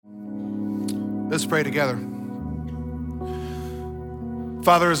Let's pray together.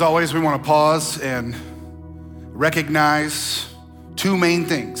 Father, as always, we want to pause and recognize two main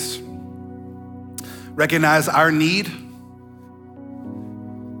things. Recognize our need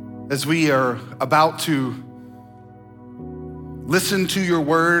as we are about to listen to your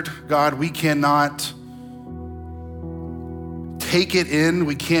word. God, we cannot take it in.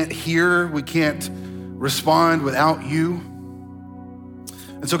 We can't hear. We can't respond without you.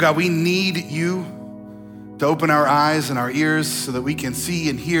 And so, God, we need you to open our eyes and our ears so that we can see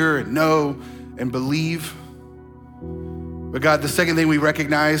and hear and know and believe. But God, the second thing we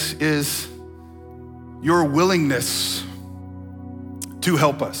recognize is your willingness to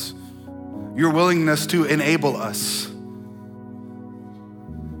help us, your willingness to enable us.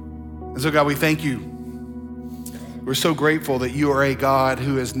 And so, God, we thank you. We're so grateful that you are a God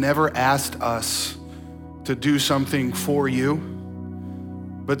who has never asked us to do something for you,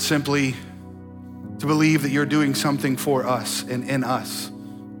 but simply to believe that you're doing something for us and in us.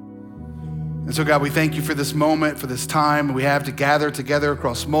 And so, God, we thank you for this moment, for this time we have to gather together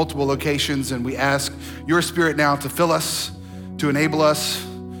across multiple locations, and we ask your Spirit now to fill us, to enable us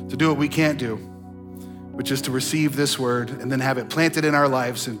to do what we can't do, which is to receive this word and then have it planted in our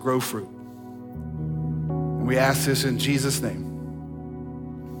lives and grow fruit. And we ask this in Jesus'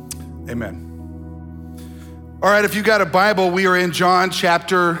 name. Amen. All right, if you got a Bible, we are in John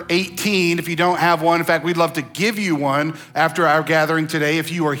chapter 18. If you don't have one, in fact, we'd love to give you one after our gathering today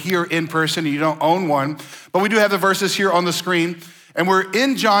if you are here in person and you don't own one. But we do have the verses here on the screen. And we're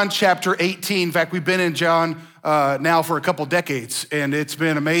in John chapter 18. In fact, we've been in John now for a couple decades, and it's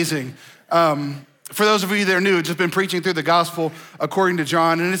been amazing. For those of you that are new, just been preaching through the gospel according to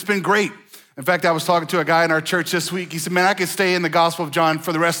John, and it's been great. In fact, I was talking to a guy in our church this week. He said, man, I could stay in the Gospel of John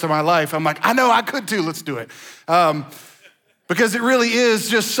for the rest of my life. I'm like, I know I could too, let's do it. Because it really is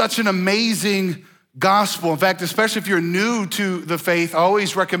just such an amazing gospel. In fact, especially if you're new to the faith, I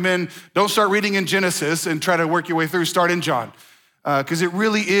always recommend don't start reading in Genesis and try to work your way through, start in John. Because it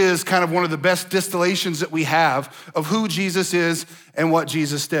really is kind of one of the best distillations that we have of who Jesus is and what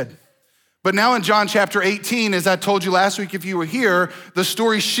Jesus did. But now in John chapter 18, as I told you last week if you were here, the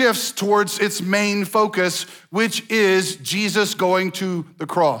story shifts towards its main focus, which is Jesus going to the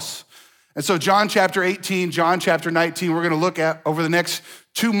cross. And so John chapter 18, John chapter 19, we're gonna look at over the next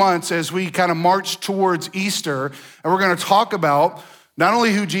 2 months as we kind of march towards Easter. And we're gonna talk about not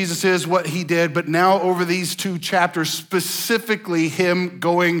only who Jesus is, what he did, but now over these 2 chapters, specifically him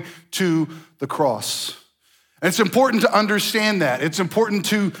going to the cross. And it's important to understand that. It's important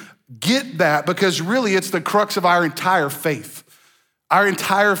to get that because really it's the crux of our entire faith. Our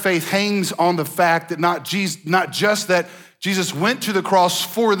entire faith hangs on the fact that not just that Jesus went to the cross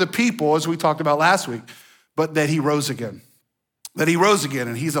for the people, as we talked about last week, but that he rose again. That he rose again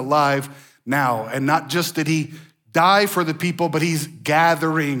and he's alive now. And not just did he die for the people, but he's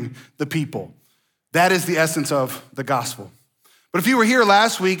gathering the people. That is the essence of the gospel. But if you were here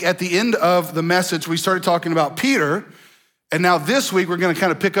last week, at the end of the message, we started talking about Peter. And now this week, we're gonna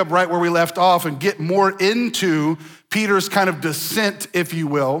kind of pick up right where we left off and get more into Peter's kind of descent, if you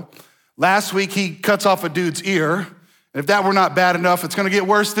will. Last week, he cuts off a dude's ear. And if that were not bad enough, it's gonna get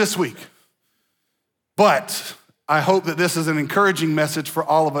worse this week. But I hope that this is an encouraging message for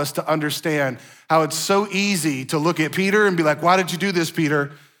all of us to understand how it's so easy to look at Peter and be like, why did you do this,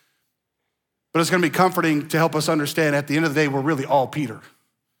 Peter? But it's gonna be comforting to help us understand at the end of the day, we're really all Peter.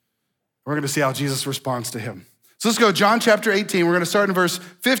 We're gonna see how Jesus responds to him. So let's go, John chapter 18. We're gonna start in verse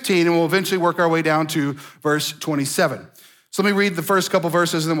 15 and we'll eventually work our way down to verse 27. So let me read the first couple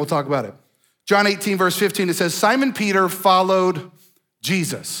verses and then we'll talk about it. John 18, verse 15, it says, Simon Peter followed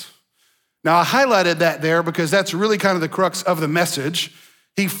Jesus. Now I highlighted that there because that's really kind of the crux of the message.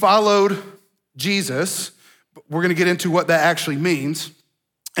 He followed Jesus. We're gonna get into what that actually means.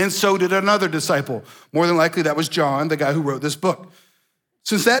 And so did another disciple. More than likely that was John, the guy who wrote this book.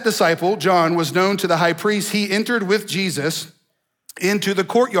 Since that disciple, John, was known to the high priest, he entered with Jesus into the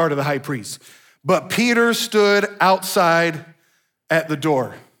courtyard of the high priest. But Peter stood outside at the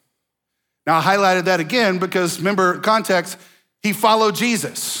door. Now, I highlighted that again because remember, context, he followed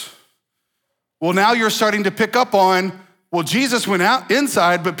Jesus. Well, now you're starting to pick up on, well, Jesus went out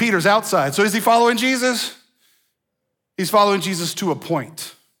inside, but Peter's outside. So is he following Jesus? He's following Jesus to a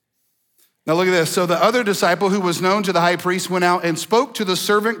point. Now look at this. So the other disciple who was known to the high priest went out and spoke to the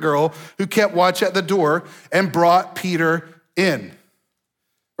servant girl who kept watch at the door and brought Peter in.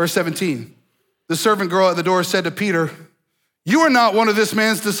 Verse 17, the servant girl at the door said to Peter, you are not one of this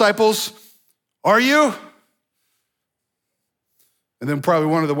man's disciples, are you? And then probably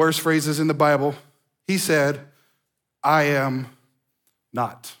one of the worst phrases in the Bible, he said, I am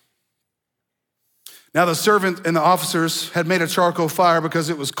not. Now the servant and the officers had made a charcoal fire because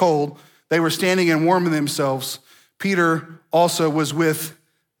it was cold. They were standing and warming themselves. Peter also was with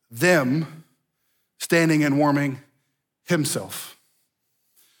them, standing and warming himself.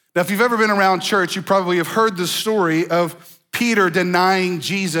 Now, if you've ever been around church, you probably have heard the story of Peter denying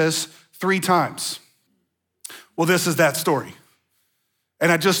Jesus 3 times. Well, this is that story.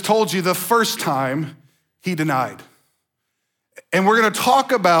 And I just told you the first time he denied. And we're gonna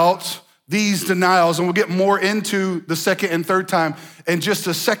talk about these denials, and we'll get more into the second and third time in just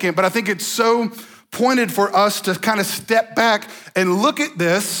a second. But I think it's so pointed for us to kind of step back and look at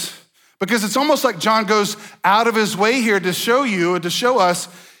this, because it's almost like John goes out of his way here to show you and to show us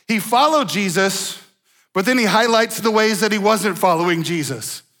he followed Jesus, but then he highlights the ways that he wasn't following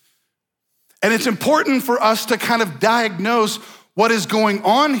Jesus. And it's important for us to kind of diagnose what is going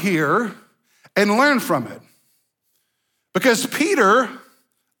on here and learn from it. Because Peter,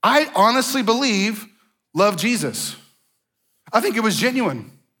 I honestly believe, loved Jesus. I think it was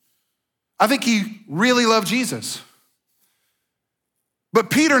genuine. I think he really loved Jesus. But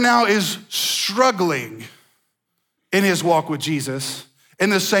Peter now is struggling in his walk with Jesus in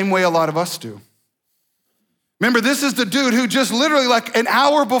the same way a lot of us do. Remember, this is the dude who just literally like an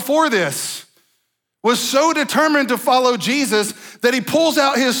hour before this was so determined to follow Jesus that he pulls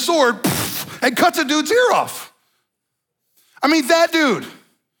out his sword and cuts a dude's ear off. I mean, that dude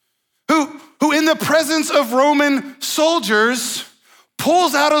who in the presence of Roman soldiers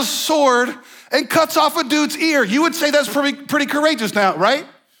pulls out a sword and cuts off a dude's ear. You would say that's pretty courageous now, right?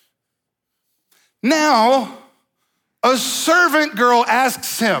 Now, a servant girl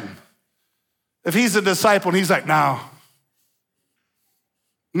asks him if he's a disciple, and he's like, no.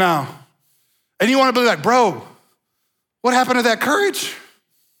 And you want to be like, bro, what happened to that courage?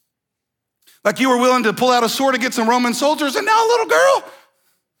 Like you were willing to pull out a sword against some Roman soldiers, and now a little girl?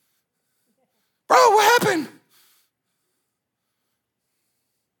 Bro, what happened?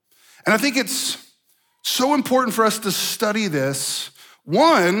 And I think it's so important for us to study this.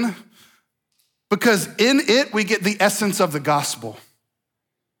 One, because in it we get the essence of the gospel.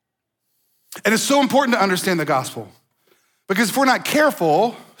 And it's so important to understand the gospel. Because if we're not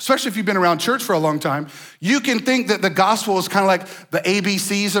careful, especially if you've been around church for a long time, you can think that the gospel is kind of like the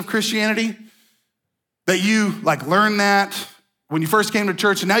ABCs of Christianity, that you like learn that when you first came to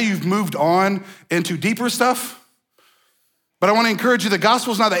church, and now you've moved on into deeper stuff. But I want to encourage you, the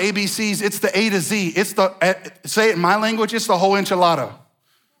gospel is not the ABCs, it's the A to Z. It's the, say it in my language, it's the whole enchilada.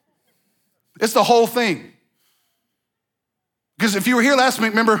 It's the whole thing. Because if you were here last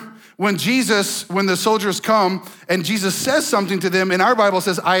week, remember when the soldiers come and Jesus says something to them, in our Bible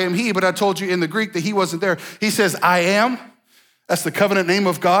says, I am he, but I told you in the Greek that he wasn't there. He says, I am. That's the covenant name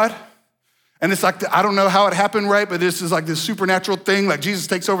of God. And it's like, I don't know how it happened, right? But this is like this supernatural thing. Like Jesus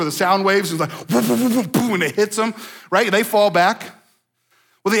takes over the sound waves and it's like, boom, boom, boom, boom, and it hits them, right? They fall back.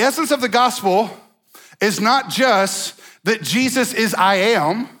 Well, the essence of the gospel is not just that Jesus is I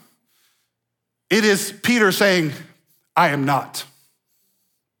am. It is Peter saying, I am not.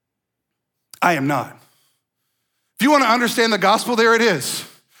 I am not. If you want to understand the gospel, there it is.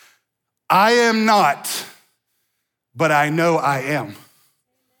 I am not, but I know I am.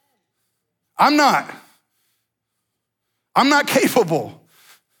 I'm not capable,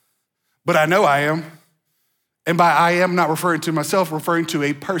 but I know I am. And by I am, not referring to myself, referring to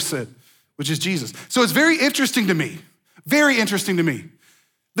a person, which is Jesus. So it's very interesting to me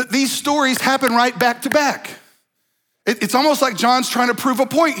that these stories happen right back to back. It's almost like John's trying to prove a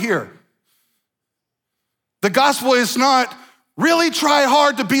point here. The gospel is not really try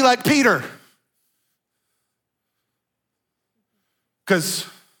hard to be like Peter. Because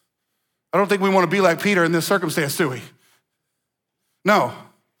I don't think we want to be like Peter in this circumstance, do we? No.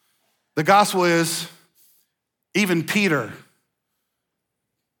 The gospel is even Peter,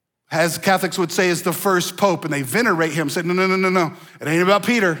 as Catholics would say, is the first pope, and they venerate him, say, no. It ain't about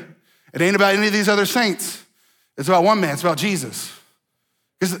Peter. It ain't about any of these other saints. It's about one man. It's about Jesus.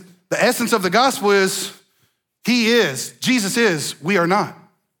 Because the essence of the gospel is he is, Jesus is, we are not.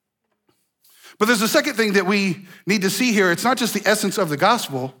 But there's a second thing that we need to see here. It's not just the essence of the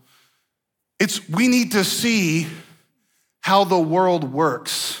gospel. It's we need to see how the world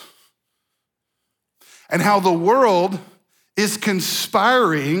works and how the world is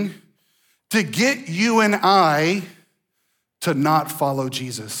conspiring to get you and I to not follow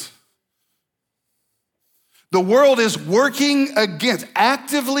Jesus. The world is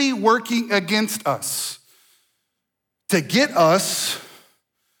actively working against us to get us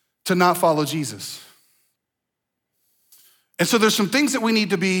to not follow Jesus. And so there's some things that we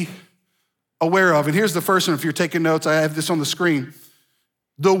need to be aware of. And here's the first one. If you're taking notes, I have this on the screen.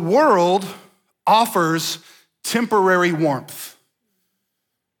 The world offers temporary warmth.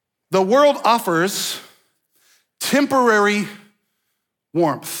 The world offers temporary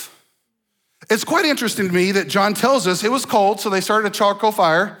warmth. It's quite interesting to me that John tells us it was cold, so they started a charcoal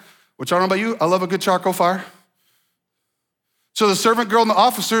fire, which I don't know about you, I love a good charcoal fire. So the servant girl and the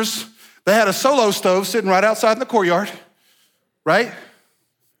officers, they had a solo stove sitting right outside in the courtyard, right?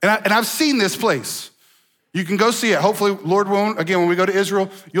 And I've seen this place. You can go see it. Hopefully, Lord willing, again, when we go to Israel,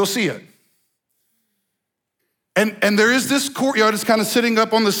 you'll see it. And there is this courtyard. It's kind of sitting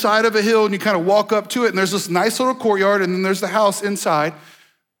up on the side of a hill, and you kind of walk up to it, and there's this nice little courtyard, and then there's the house inside.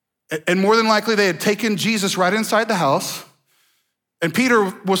 And more than likely, they had taken Jesus right inside the house. And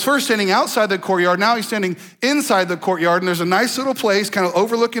Peter was first standing outside the courtyard. Now he's standing inside the courtyard, and there's a nice little place kind of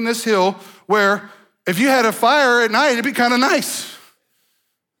overlooking this hill where if you had a fire at night, it'd be kind of nice.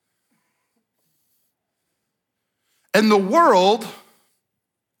 And the world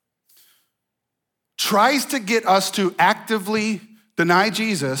tries to get us to actively deny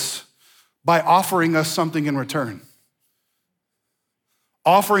Jesus by offering us something in return,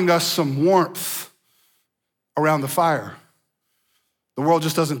 offering us some warmth around the fire. The world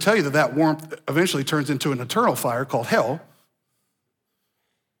just doesn't tell you that that warmth eventually turns into an eternal fire called hell,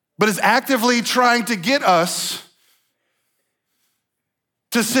 but is actively trying to get us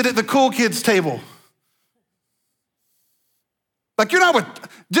to sit at the cool kids table. Like, you're not with,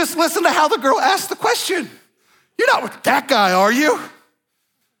 just listen to how the girl asked the question. You're not with that guy, are you?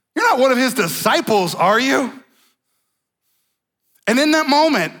 You're not one of his disciples, are you? And in that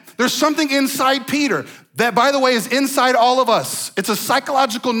moment, there's something inside Peter that, by the way, is inside all of us. It's a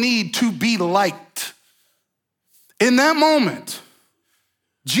psychological need to be liked. In that moment,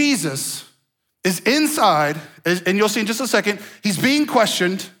 Jesus is inside, and you'll see in just a second, he's being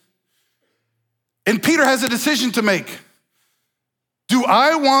questioned, and Peter has a decision to make. Do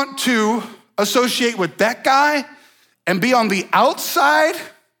I want to associate with that guy and be on the outside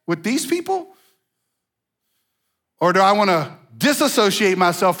with these people? Or do I want to disassociate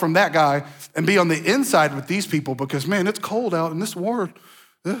myself from that guy and be on the inside with these people because, man, it's cold out and this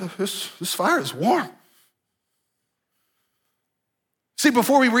fire is warm. See,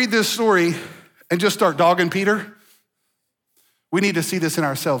 before we read this story and just start dogging Peter, we need to see this in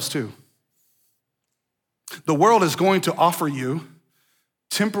ourselves too. The world is going to offer you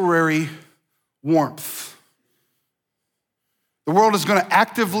temporary warmth. The world is going to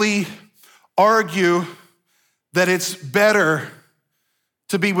actively argue that it's better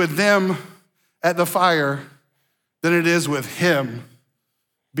to be with them at the fire than it is with him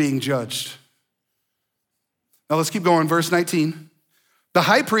being judged. Now let's keep going. Verse 19. The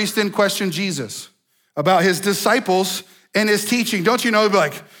high priest then questioned Jesus about his disciples and his teaching. Don't you know, he'd be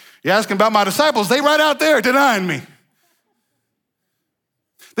like, you're asking about my disciples, they right out there denying me.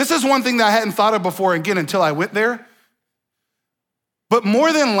 This is one thing that I hadn't thought of before, again, until I went there. But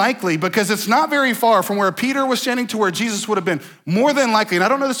more than likely, because it's not very far from where Peter was standing to where Jesus would have been, more than likely, and I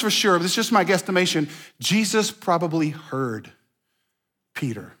don't know this for sure, but it's just my guesstimation, Jesus probably heard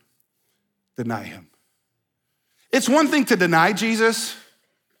Peter deny him. It's one thing to deny Jesus,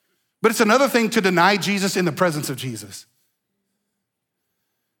 but it's another thing to deny Jesus in the presence of Jesus.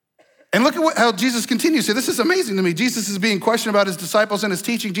 And look at how Jesus continues here. This is amazing to me. Jesus is being questioned about his disciples and his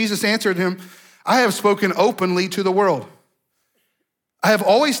teaching. Jesus answered him, I have spoken openly to the world. I have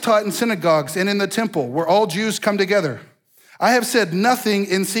always taught in synagogues and in the temple where all Jews come together. I have said nothing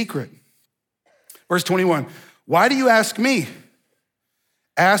in secret. Verse 21, why do you ask me?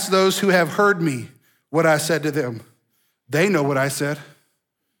 Ask those who have heard me what I said to them. They know what I said.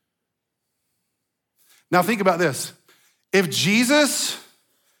 Now think about this. If Jesus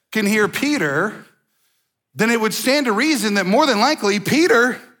can hear Peter, then it would stand to reason that more than likely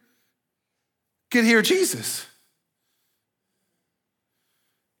Peter could hear Jesus.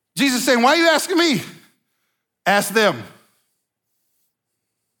 Jesus saying, why are you asking me? Ask them.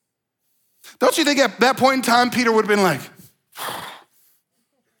 Don't you think at that point in time, Peter would have been like,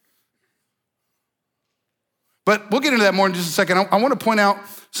 but we'll get into that more in just a second. I want to point out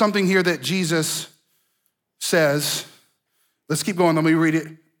something here that Jesus says. Let's keep going. Let me read it.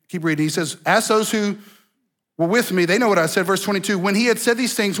 Keep reading. He says, ask those who were with me. They know what I said. Verse 22, when he had said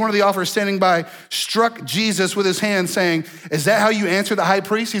these things, one of the officers standing by struck Jesus with his hand saying, is that how you answer the high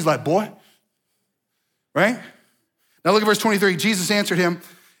priest? He's like, boy, right? Now look at verse 23. Jesus answered him,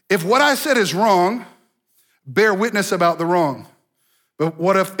 if what I said is wrong, bear witness about the wrong. But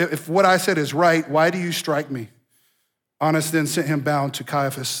what if what I said is right, why do you strike me? Annas then sent him bound to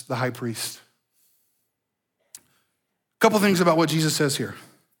Caiaphas, the high priest. A couple things about what Jesus says here.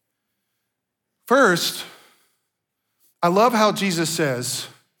 First, I love how Jesus says,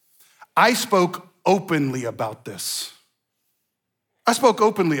 I spoke openly about this. I spoke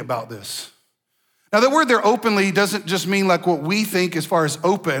openly about this. Now, the word there openly doesn't just mean like what we think as far as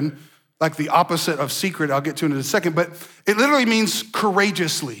open, like the opposite of secret, I'll get to in a second, but it literally means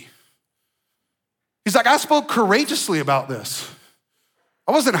courageously. He's like, I spoke courageously about this.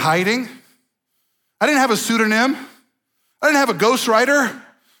 I wasn't hiding. I didn't have a pseudonym. I didn't have a ghostwriter.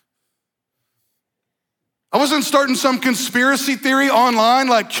 I wasn't starting some conspiracy theory online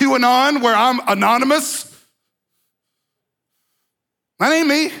like QAnon where I'm anonymous. That ain't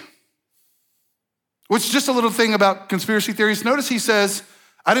me. Which just a little thing about conspiracy theories. Notice he says,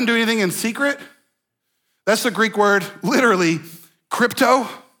 I didn't do anything in secret. That's the Greek word, literally, crypto.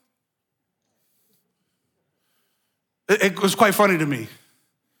 It was quite funny to me.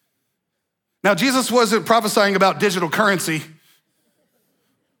 Now, Jesus wasn't prophesying about digital currency.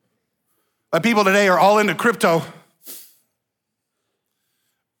 Like people today are all into crypto.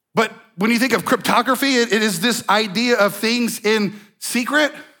 But when you think of cryptography, it is this idea of things in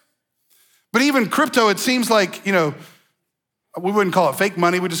secret. But even crypto, it seems like, we wouldn't call it fake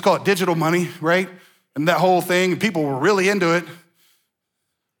money, we just call it digital money, right? And that whole thing, people were really into it.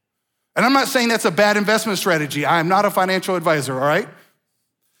 And I'm not saying that's a bad investment strategy. I am not a financial advisor, all right?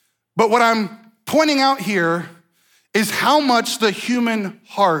 But what I'm pointing out here is how much the human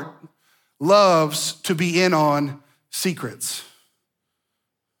heart loves to be in on secrets.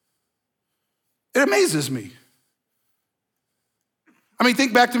 It amazes me. I mean,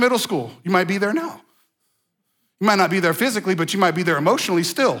 think back to middle school. You might be there now. You might not be there physically, but you might be there emotionally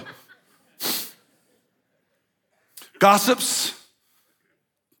still. Gossips.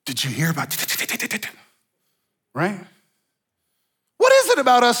 Did you hear about, right? What is it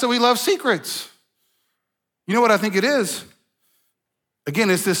about us that we love secrets? You know what I think it is? Again,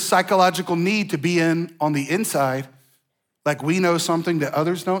 it's this psychological need to be in on the inside, like we know something that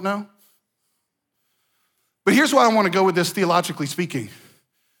others don't know. But here's why I want to go with this theologically speaking.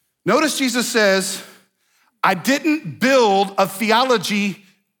 Notice Jesus says, I didn't build a theology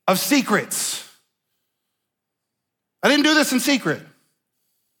of secrets. I didn't do this in secret.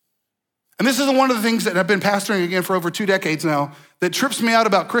 And this is one of the things that I've been pastoring again for over 2 decades now that trips me out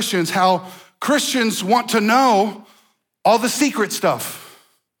about Christians, how Christians want to know all the secret stuff.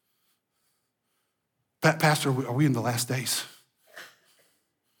 Pastor, are we in the last days?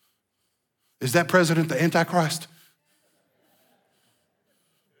 Is that president the Antichrist?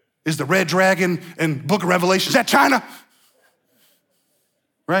 Is the red dragon in Book of Revelation, is that China?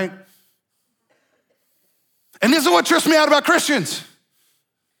 Right? And this is what trips me out about Christians.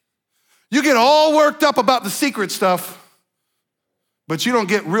 You get all worked up about the secret stuff, but you don't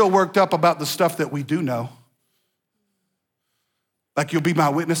get real worked up about the stuff that we do know. Like you'll be my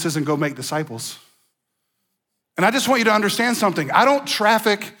witnesses and go make disciples. And I just want you to understand something. I don't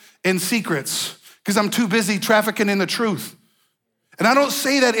traffic in secrets because I'm too busy trafficking in the truth. And I don't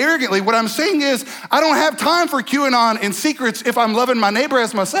say that arrogantly. What I'm saying is I don't have time for QAnon and secrets if I'm loving my neighbor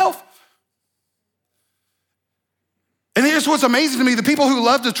as myself. And here's what's amazing to me. The people who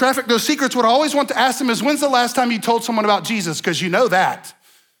love to traffic those secrets, what I always want to ask them is, when's the last time you told someone about Jesus? Because you know that.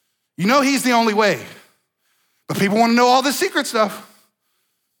 You know he's the only way. But people want to know all this secret stuff.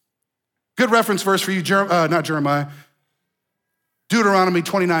 Good reference verse for you, not Jeremiah. Deuteronomy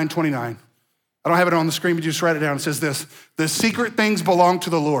 29:29. I don't have it on the screen, but you just write it down. It says this, the secret things belong to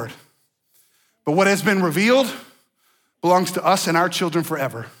the Lord, but what has been revealed belongs to us and our children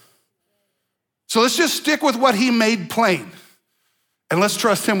forever. So let's just stick with what he made plain, and let's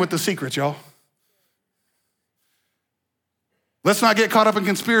trust him with the secrets, y'all. Let's not get caught up in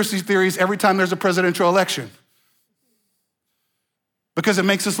conspiracy theories every time there's a presidential election, because it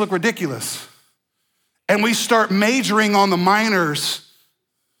makes us look ridiculous. And we start majoring on the minors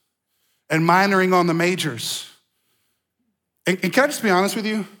and minoring on the majors. And can I just be honest with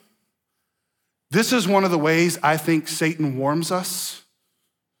you? This is one of the ways I think Satan warms us.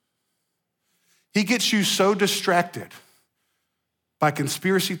 He gets you so distracted by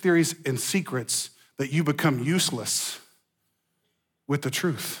conspiracy theories and secrets that you become useless with the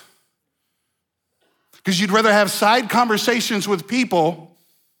truth. Because you'd rather have side conversations with people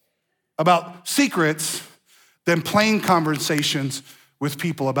about secrets than plain conversations with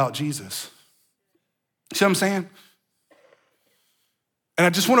people about Jesus. See what I'm saying? And I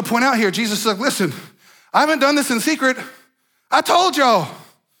just want to point out here, Jesus is like, listen, I haven't done this in secret. I told y'all.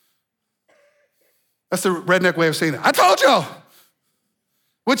 That's the redneck way of saying it. I told y'all.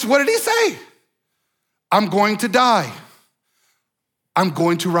 What did he say? I'm going to die. I'm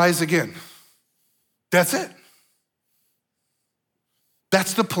going to rise again. That's it.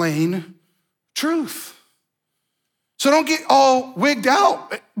 That's the plain truth. So don't get all wigged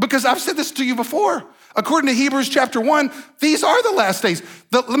out, because I've said this to you before. According to Hebrews chapter 1, these are the last days.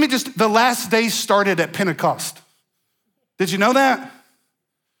 The last days started at Pentecost. Did you know that?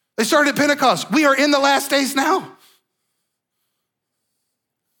 They started at Pentecost. We are in the last days now.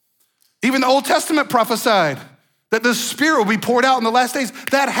 Even the Old Testament prophesied that the Spirit will be poured out in the last days.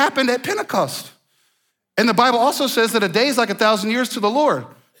 That happened at Pentecost. And the Bible also says that a day is like 1,000 years to the Lord.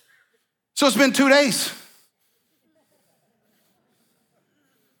 So it's been 2 days.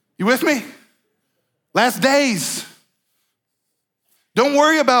 You with me? Last days. Don't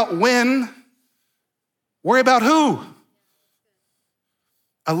worry about when, worry about who.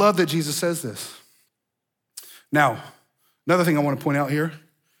 I love that Jesus says this. Now, another thing I want to point out here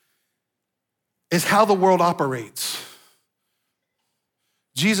is how the world operates.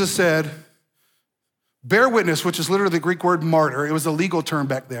 Jesus said, bear witness, which is literally the Greek word martyr. It was a legal term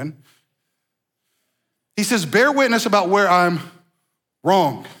back then. He says, bear witness about where I'm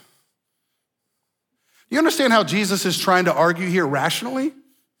wrong. You understand how Jesus is trying to argue here rationally?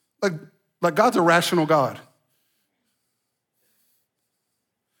 Like God's a rational God.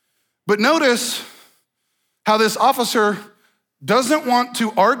 But notice how this officer doesn't want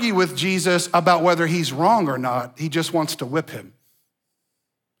to argue with Jesus about whether he's wrong or not. He just wants to whip him.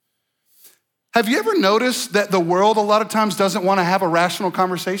 Have you ever noticed that the world a lot of times doesn't want to have a rational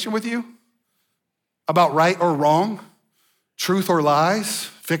conversation with you about right or wrong, truth or lies,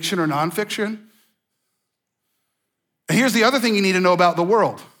 fiction or nonfiction? And here's the other thing you need to know about the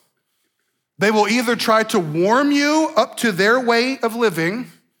world. They will either try to warm you up to their way of living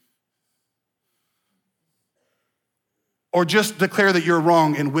or just declare that you're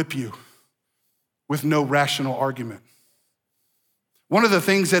wrong and whip you with no rational argument. One of the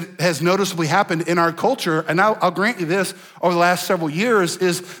things that has noticeably happened in our culture, and I'll grant you this, over the last several years,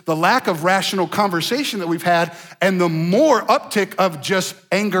 is the lack of rational conversation that we've had and the more uptick of just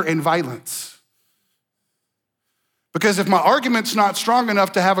anger and violence. Because if my argument's not strong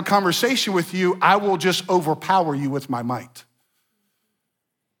enough to have a conversation with you, I will just overpower you with my might.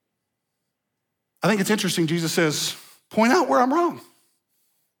 I think it's interesting, Jesus says, point out where I'm wrong.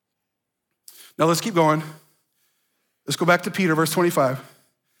 Now let's keep going. Let's go back to Peter, verse 25.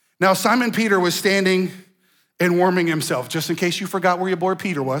 Now Simon Peter was standing and warming himself, just in case you forgot where your boy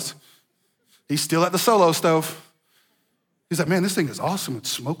Peter was. He's still at the Solo stove. He's like, man, this thing is awesome. It's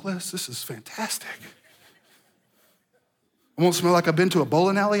smokeless. This is fantastic. I won't smell like I've been to a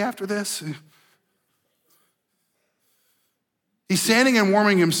bowling alley after this. He's standing and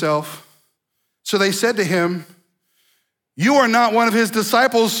warming himself. So they said to him, you are not one of his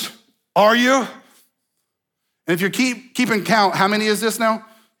disciples, are you? And if you're keeping count, how many is this now?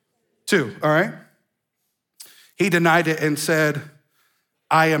 2, all right? He denied it and said,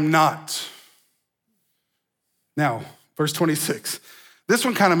 I am not. Now, verse 26. This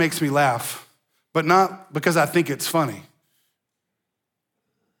one kind of makes me laugh, but not because I think it's funny,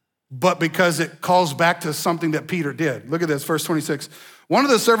 but because it calls back to something that Peter did. Look at this, verse 26. One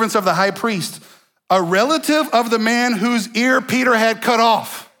of the servants of the high priest, a relative of the man whose ear Peter had cut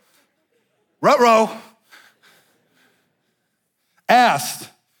off, ruh-roh, asked,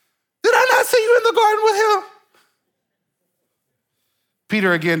 did I not see you in the garden with him?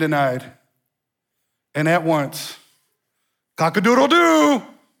 Peter again denied. And at once, cock-a-doodle-doo,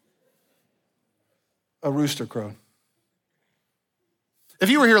 a rooster crowed. If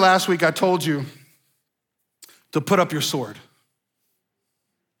you were here last week, I told you to put up your sword.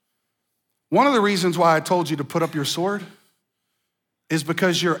 One of the reasons why I told you to put up your sword is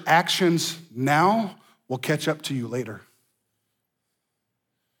because your actions now will catch up to you later.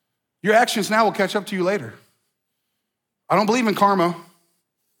 Your actions now will catch up to you later. I don't believe in karma.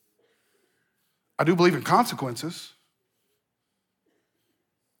 I do believe in consequences.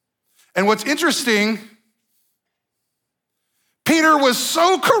 And what's interesting, Peter was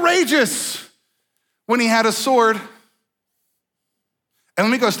so courageous when he had a sword. And let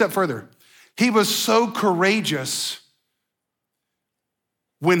me go a step further. He was so courageous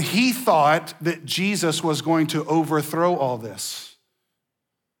when he thought that Jesus was going to overthrow all this.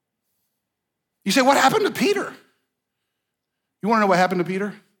 You say, what happened to Peter? You want to know what happened to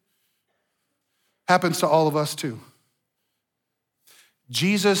Peter? Happens to all of us too.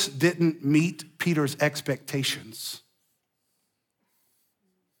 Jesus didn't meet Peter's expectations.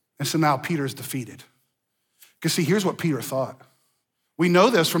 And so now Peter's defeated. Because see, here's what Peter thought. We know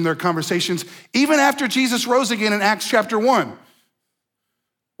this from their conversations, even after Jesus rose again in Acts chapter 1.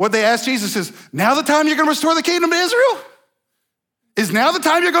 What they asked Jesus is, now the time you're gonna restore the kingdom to Israel? Is now the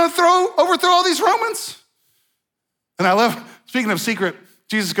time you're gonna overthrow all these Romans? And I love, speaking of secret,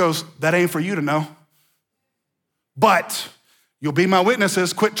 Jesus goes, that ain't for you to know. But you'll be my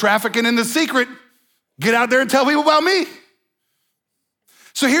witnesses. Quit trafficking in the secret. Get out there and tell people about me.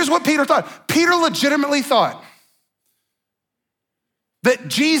 So here's what Peter thought. Peter legitimately thought that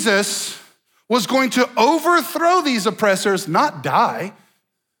Jesus was going to overthrow these oppressors, not die.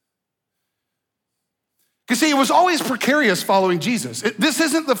 You see, it was always precarious following Jesus. This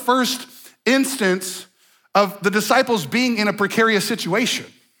isn't the first instance of the disciples being in a precarious situation.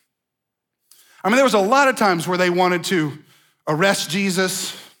 I mean, there was a lot of times where they wanted to arrest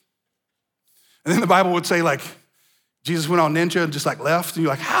Jesus. And then the Bible would say, like, Jesus went on ninja and just like left. And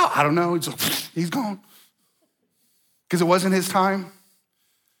you're like, how? I don't know. He's gone. Because it wasn't his time.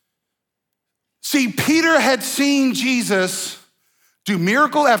 See, Peter had seen Jesus do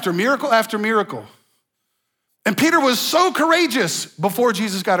miracle after miracle after miracle. And Peter was so courageous before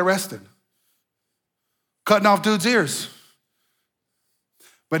Jesus got arrested, cutting off dudes' ears.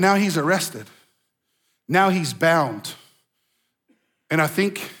 But now he's arrested. Now he's bound. And I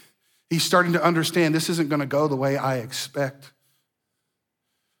think he's starting to understand this isn't gonna go the way I expect.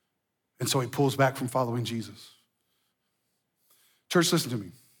 And so he pulls back from following Jesus. Church, listen to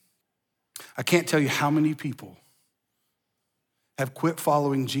me. I can't tell you how many people have quit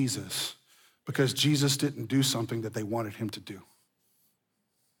following Jesus because Jesus didn't do something that they wanted him to do.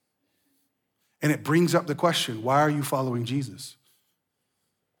 And it brings up the question, why are you following Jesus?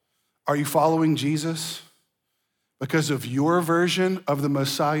 Are you following Jesus because of your version of the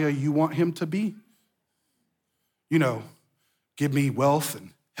Messiah you want him to be? You know, give me wealth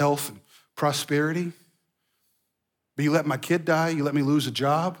and health and prosperity. But you let my kid die, you let me lose a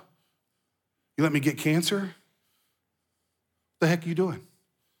job, you let me get cancer. What the heck are you doing?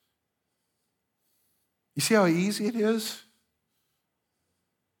 You see how easy it is?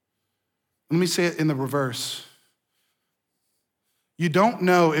 Let me say it in the reverse. You don't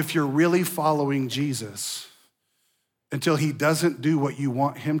know if you're really following Jesus until he doesn't do what you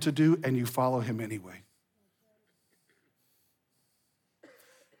want him to do and you follow him anyway.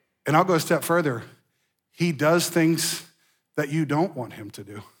 And I'll go a step further. He does things that you don't want him to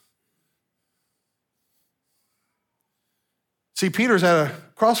do. See, Peter's at a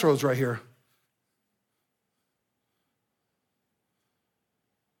crossroads right here.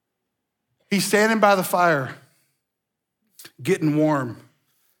 He's standing by the fire, getting warm.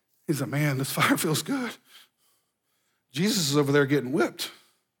 He's like, man, this fire feels good. Jesus is over there getting whipped.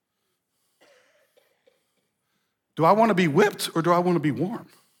 Do I want to be whipped or do I want to be warm?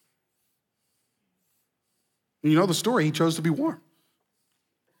 And you know the story, he chose to be warm.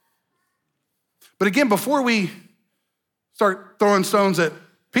 But again, before we start throwing stones at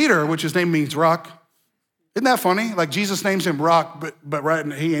Peter, which his name means rock, isn't that funny? Like Jesus names him rock, but right,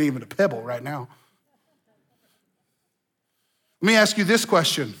 he ain't even a pebble right now. Let me ask you this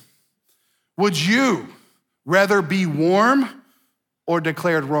question. Would you rather be warm or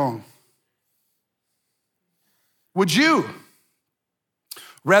declared wrong? Would you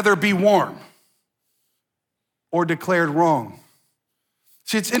rather be warm or declared wrong?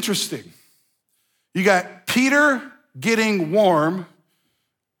 See, it's interesting. You got Peter getting warm,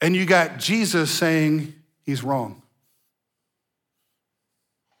 and you got Jesus saying he's wrong.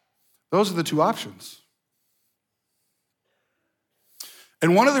 Those are the two options.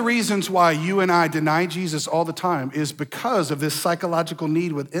 And one of the reasons why you and I deny Jesus all the time is because of this psychological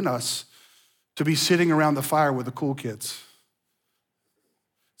need within us to be sitting around the fire with the cool kids.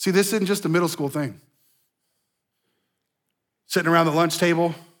 See, this isn't just a middle school thing. Sitting around the lunch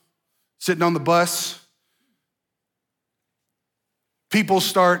table, sitting on the bus. People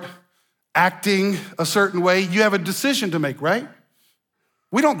start acting a certain way. You have a decision to make, right?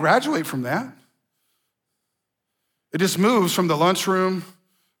 We don't graduate from that. It just moves from the lunchroom,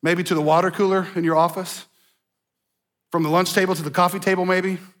 maybe to the water cooler in your office, from the lunch table to the coffee table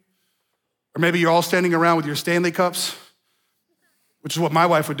maybe, or maybe you're all standing around with your Stanley cups, which is what my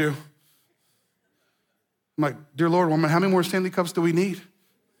wife would do. I'm like, dear Lord, woman, how many more Stanley cups do we need?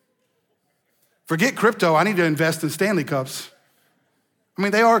 Forget crypto, I need to invest in Stanley cups. I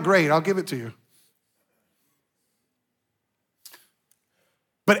mean, they are great, I'll give it to you.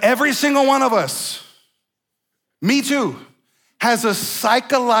 But every single one of us, me too, has a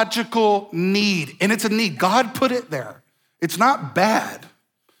psychological need, and it's a need. God put it there. It's not bad.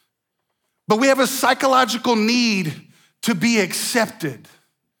 But we have a psychological need to be accepted,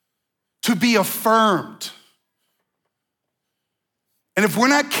 to be affirmed. And if we're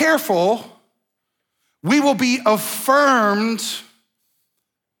not careful, we will be affirmed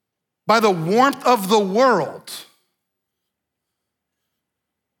by the warmth of the world.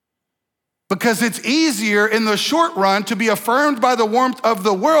 Because it's easier in the short run to be affirmed by the warmth of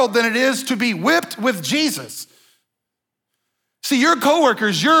the world than it is to be whipped with Jesus. See, your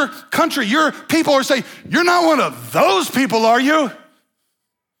coworkers, your country, your people are saying, you're not one of those people, are you?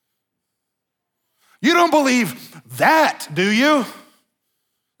 You don't believe that, do you?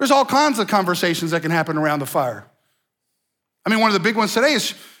 There's all kinds of conversations that can happen around the fire. I mean, one of the big ones today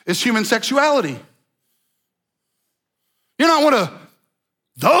is human sexuality. You're not one of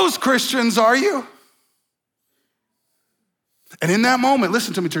those Christians, are you? And in that moment,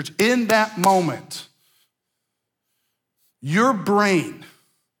 listen to me, church, in that moment, your brain,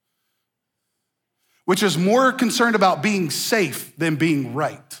 which is more concerned about being safe than being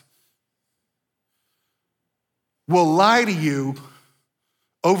right, will lie to you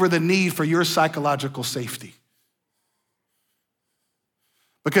over the need for your psychological safety.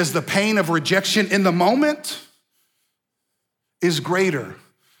 Because the pain of rejection in the moment is greater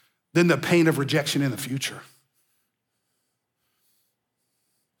than the pain of rejection in the future.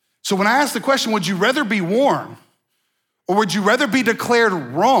 So when I ask the question, would you rather be warned or would you rather be declared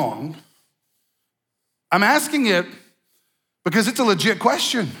wrong? I'm asking it because it's a legit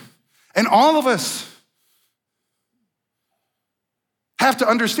question. And all of us have to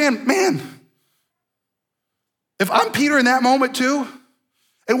understand, man, if I'm Peter in that moment too,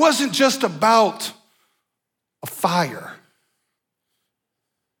 it wasn't just about a fire.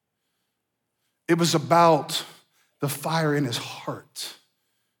 It was about the fire in his heart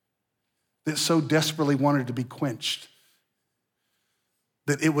that so desperately wanted to be quenched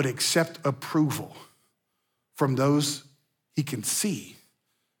that it would accept approval from those he can see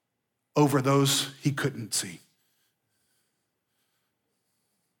over those he couldn't see.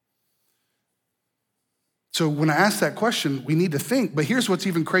 So when I ask that question, we need to think, but here's what's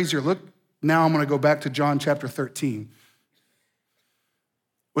even crazier. Look, now I'm gonna go back to John chapter 13.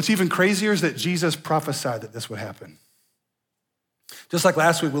 What's even crazier is that Jesus prophesied that this would happen. Just like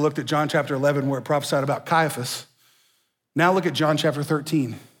last week, we looked at John chapter 11 where it prophesied about Caiaphas. Now look at John chapter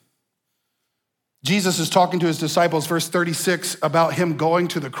 13. Jesus is talking to his disciples, verse 36, about him going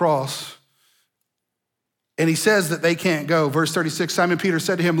to the cross. And he says that they can't go. Verse 36, Simon Peter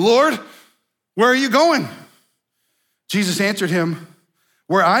said to him, Lord, where are you going? Jesus answered him,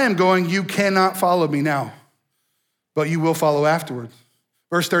 where I am going, you cannot follow me now, but you will follow afterward.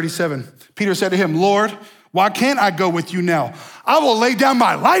 Verse 37, Peter said to him, Lord, why can't I go with you now? I will lay down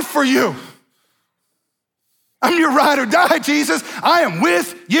my life for you. I'm your ride or die, Jesus. I am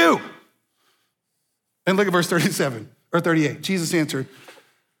with you. And look at verse 37 or 38. Jesus answered,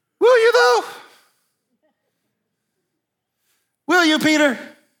 will you though? Will you, Peter?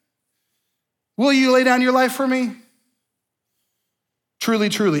 Will you lay down your life for me? Truly,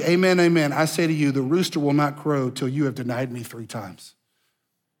 truly, amen, amen. I say to you, the rooster will not crow till you have denied me 3 times.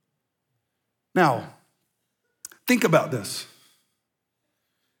 Now, think about this.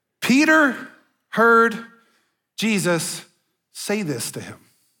 Peter heard Jesus say this to him.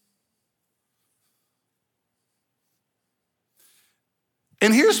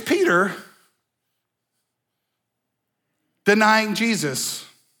 And here's Peter denying Jesus.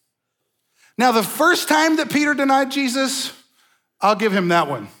 Now, the first time that Peter denied Jesus, I'll give him that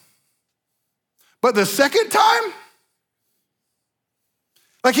one. But the second time,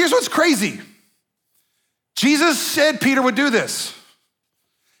 like here's what's crazy. Jesus said Peter would do this.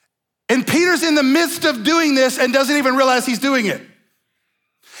 And Peter's in the midst of doing this and doesn't even realize he's doing it.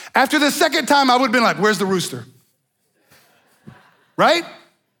 After the second time, I would have been like, where's the rooster? Right?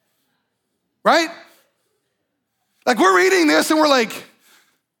 Right? Like we're reading this and we're like,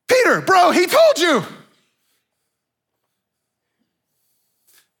 Peter, bro, he told you.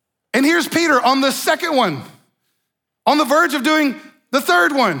 And here's Peter on the second one, on the verge of doing the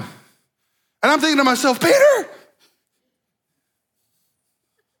third one. And I'm thinking to myself, Peter.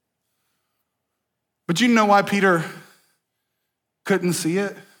 But you know why Peter couldn't see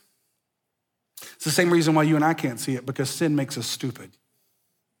it? It's the same reason why you and I can't see it, because sin makes us stupid.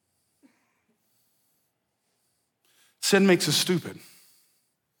 Sin makes us stupid.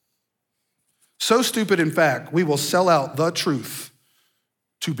 So stupid, in fact, we will sell out the truth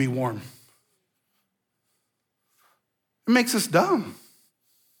to be warm. It makes us dumb.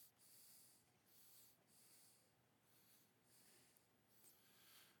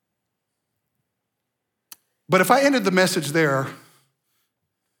 But if I ended the message there,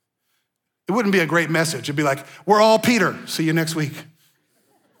 it wouldn't be a great message. It'd be like, we're all Peter. See you next week.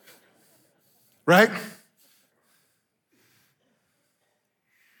 Right?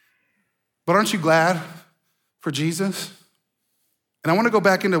 But aren't you glad for Jesus? And I want to go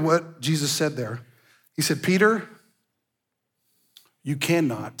back into what Jesus said there. He said, Peter, you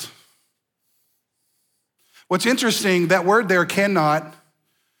cannot. What's interesting, that word there, cannot,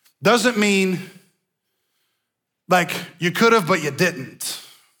 doesn't mean Like you could have, but you didn't.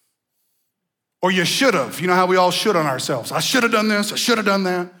 Or you should have. You know how we all should on ourselves. I should have done this, I should have done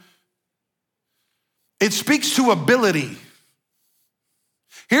that. It speaks to ability.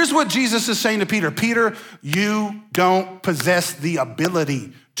 Here's what Jesus is saying to Peter. Peter, you don't possess the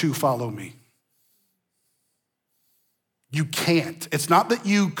ability to follow me. You can't. It's not that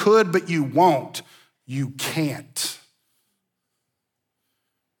you could, but you won't. You can't.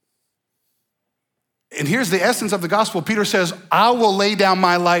 And here's the essence of the gospel. Peter says, I will lay down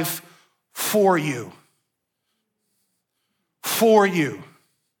my life for you. For you.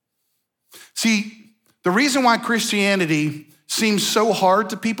 See, the reason why Christianity seems so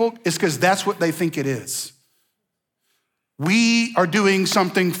hard to people is because that's what they think it is. We are doing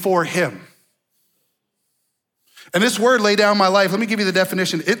something for him. And this word, lay down my life, let me give you the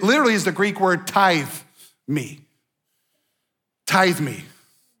definition. It literally is the Greek word tithe me. Tithe me.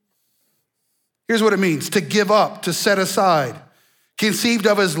 Here's what it means: to give up, to set aside. Conceived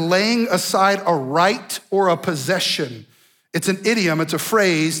of as laying aside a right or a possession. It's an idiom, it's a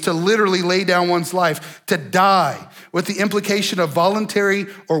phrase to literally lay down one's life, to die, with the implication of voluntary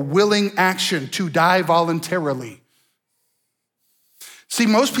or willing action, to die voluntarily. See,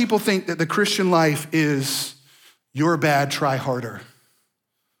 most people think that the Christian life is, you're bad, try harder.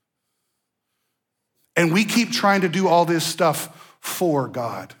 And we keep trying to do all this stuff for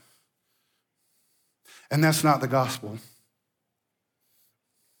God. And that's not the gospel.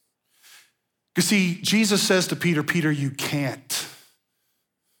 You see, Jesus says to Peter, Peter, you can't.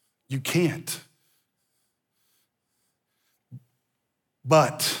 You can't.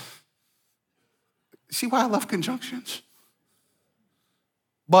 But, see why I love conjunctions?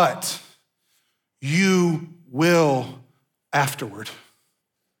 But you will afterward.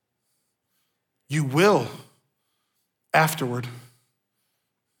 You will afterward.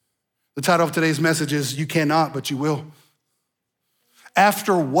 The title of today's message is You Cannot, But You Will.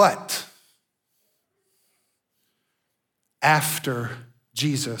 After what? After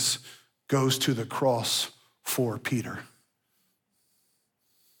Jesus goes to the cross for Peter.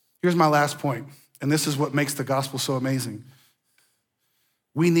 Here's my last point, and this is what makes the gospel so amazing.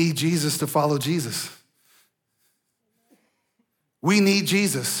 We need Jesus to follow Jesus. We need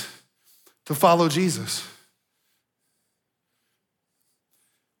Jesus to follow Jesus.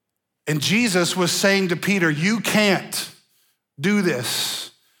 And Jesus was saying to Peter, you can't do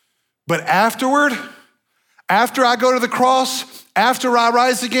this. But afterward, after I go to the cross, after I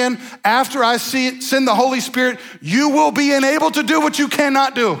rise again, after I send the Holy Spirit, you will be enabled to do what you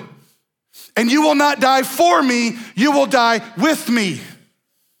cannot do. And you will not die for me, you will die with me.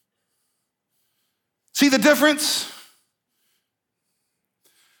 See the difference?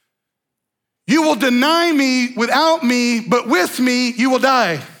 You will deny me without me, but with me, you will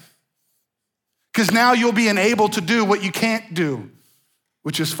die. Because now you'll be enabled to do what you can't do,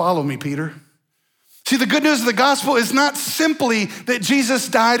 which is follow me, Peter. See, the good news of the gospel is not simply that Jesus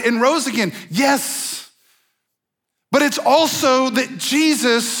died and rose again. Yes, but it's also that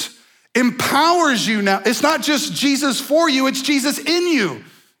Jesus empowers you now. It's not just Jesus for you, it's Jesus in you.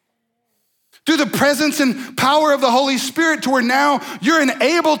 Through the presence and power of the Holy Spirit, to where now you're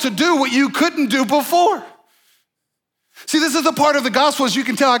enabled to do what you couldn't do before. See, this is the part of the gospel, as you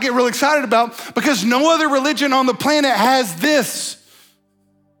can tell, I get really excited about, because no other religion on the planet has this.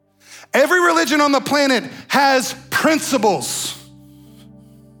 Every religion on the planet has principles,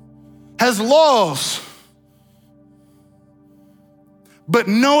 has laws, but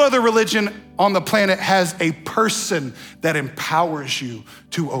no other religion on the planet has a person that empowers you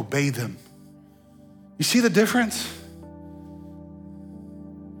to obey them. You see the difference?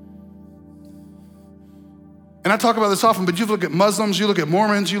 And I talk about this often, but you look at Muslims, you look at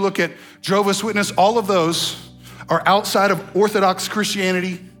Mormons, you look at Jehovah's Witness, all of those are outside of Orthodox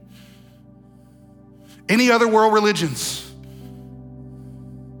Christianity, any other world religions.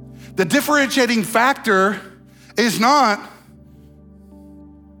 The differentiating factor is not,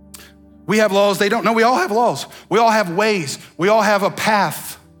 we have laws, they don't. No, we all have laws. We all have ways. We all have a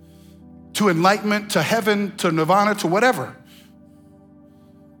path to enlightenment, to heaven, to nirvana, to whatever.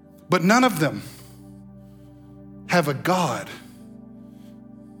 But none of them have a God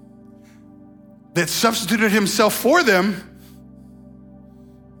that substituted himself for them,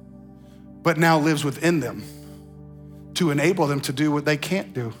 but now lives within them to enable them to do what they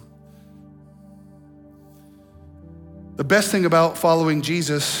can't do. The best thing about following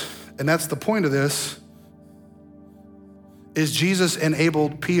Jesus, and that's the point of this, is Jesus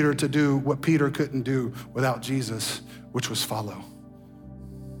enabled Peter to do what Peter couldn't do without Jesus, which was follow.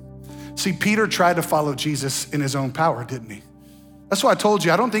 See, Peter tried to follow Jesus in his own power, didn't he? That's why I told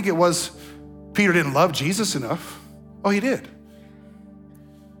you, I don't think it was Peter didn't love Jesus enough. Oh, he did.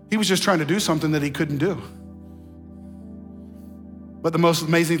 He was just trying to do something that he couldn't do. But the most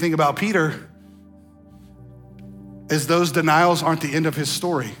amazing thing about Peter is those denials aren't the end of his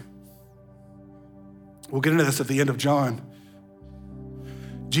story. We'll get into this at the end of John.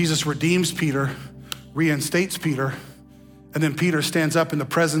 Jesus redeems Peter, reinstates Peter, and then Peter stands up in the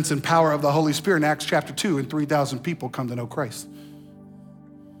presence and power of the Holy Spirit in Acts chapter 2, and 3,000 people come to know Christ.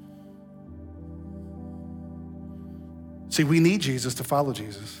 See, we need Jesus to follow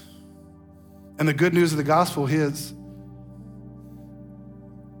Jesus. And the good news of the gospel is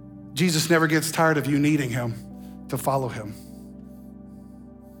Jesus never gets tired of you needing him to follow him.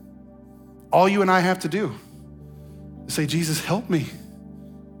 All you and I have to do is say, Jesus, help me.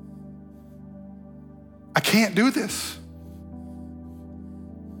 I can't do this.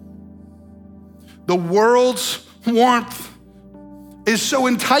 The world's warmth is so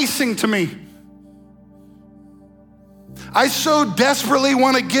enticing to me. I so desperately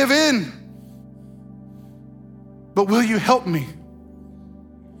want to give in. But will you help me?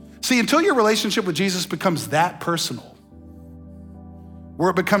 See, until your relationship with Jesus becomes that personal, where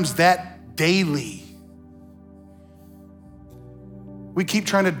it becomes that daily, we keep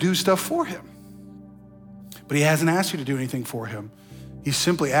trying to do stuff for him. But he hasn't asked you to do anything for him. He's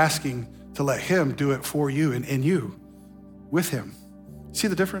simply asking to let him do it for you and in you, with him. See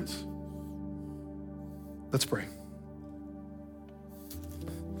the difference? Let's pray.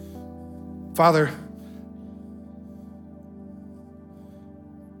 Father,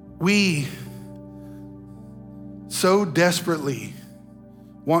 we so desperately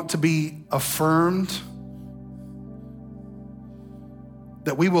want to be affirmed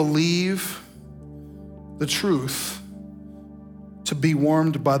that we will leave the truth to be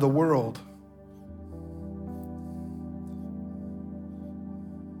warmed by the world.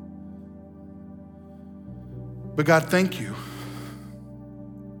 But God, thank you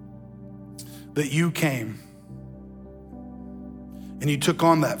that you came and you took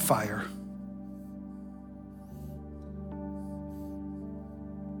on that fire.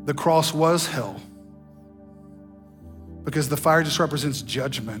 The cross was hell because the fire just represents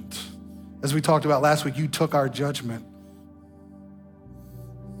judgment. As we talked about last week, you took our judgment.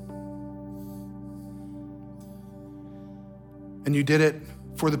 And you did it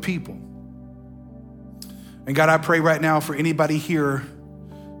for the people. And God, I pray right now for anybody here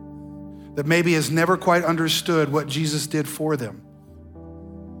that maybe has never quite understood what Jesus did for them,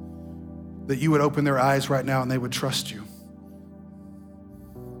 that you would open their eyes right now and they would trust you.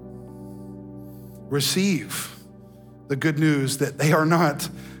 Receive the good news that they are not,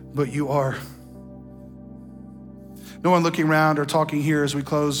 but you are. No one looking around or talking here as we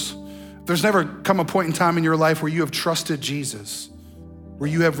close. There's never come a point in time in your life where you have trusted Jesus, where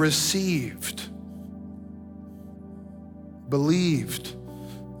you have received, believed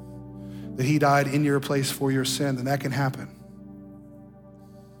that he died in your place for your sin, then that can happen.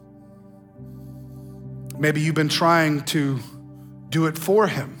 Maybe you've been trying to do it for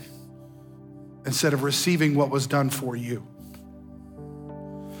him instead of receiving what was done for you.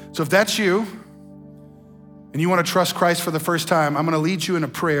 So if that's you, and you want to trust Christ for the first time, I'm going to lead you in a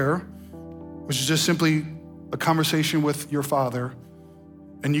prayer, which is just simply a conversation with your Father.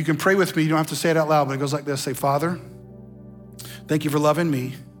 And you can pray with me. You don't have to say it out loud, but it goes like this. Say, Father, thank you for loving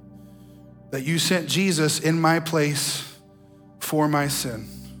me, that you sent Jesus in my place for my sin.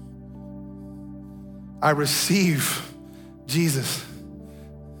 I receive Jesus.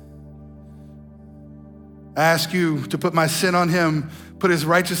 I ask you to put my sin on him, put his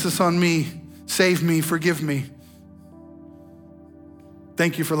righteousness on me, save me, forgive me.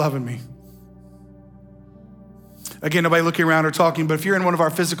 Thank you for loving me. Again, nobody looking around or talking, but if you're in one of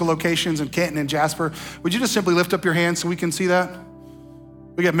our physical locations in Canton and Jasper, would you just simply lift up your hand so we can see that?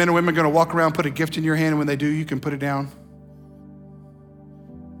 We got men and women gonna walk around, put a gift in your hand, and when they do, you can put it down.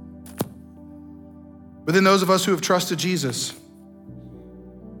 But then those of us who have trusted Jesus,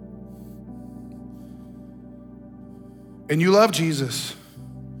 and you love Jesus,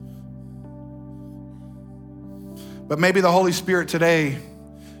 but maybe the Holy Spirit today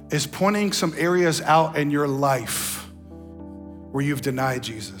is pointing some areas out in your life where you've denied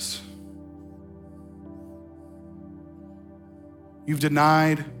Jesus. You've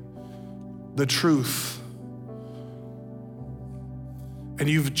denied the truth. And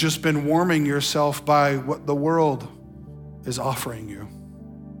you've just been warming yourself by what the world is offering you.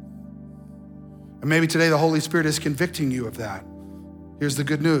 And maybe today the Holy Spirit is convicting you of that. Here's the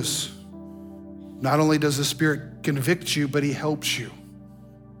good news. Not only does the Spirit convict you, but he helps you.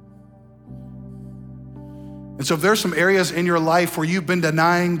 And so if there's some areas in your life where you've been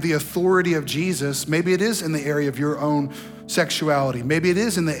denying the authority of Jesus, maybe it is in the area of your own sexuality. Maybe it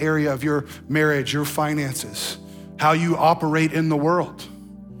is in the area of your marriage, your finances, how you operate in the world.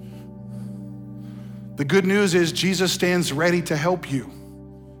 The good news is Jesus stands ready to help you.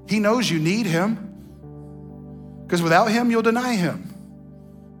 He knows you need him, because without him, you'll deny him.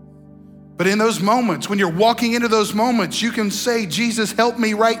 But in those moments, when you're walking into those moments, you can say, Jesus, help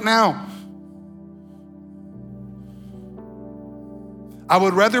me right now. I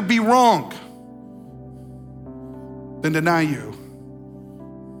would rather be wrong than deny you.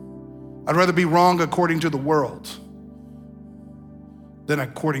 I'd rather be wrong according to the world than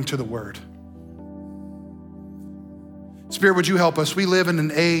according to the word. Spirit, would you help us? We live in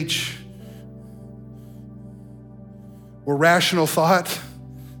an age where rational thought,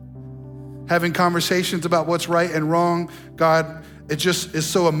 having conversations about what's right and wrong, God, it just is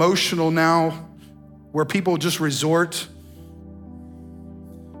so emotional now, where people just resort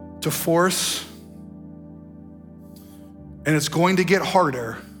to force. And it's going to get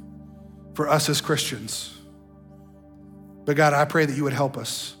harder for us as Christians. But God, I pray that you would help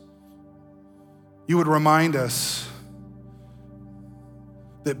us. You would remind us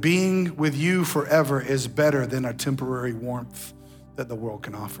that being with you forever is better than a temporary warmth that the world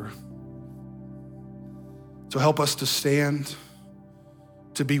can offer. So help us to stand,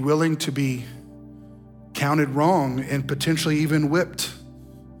 to be willing to be counted wrong and potentially even whipped.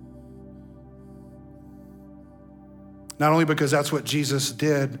 Not only because that's what Jesus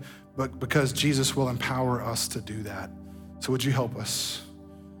did, but because Jesus will empower us to do that. So would you help us?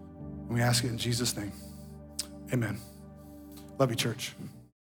 And we ask it in Jesus' name. Amen. Love you, church.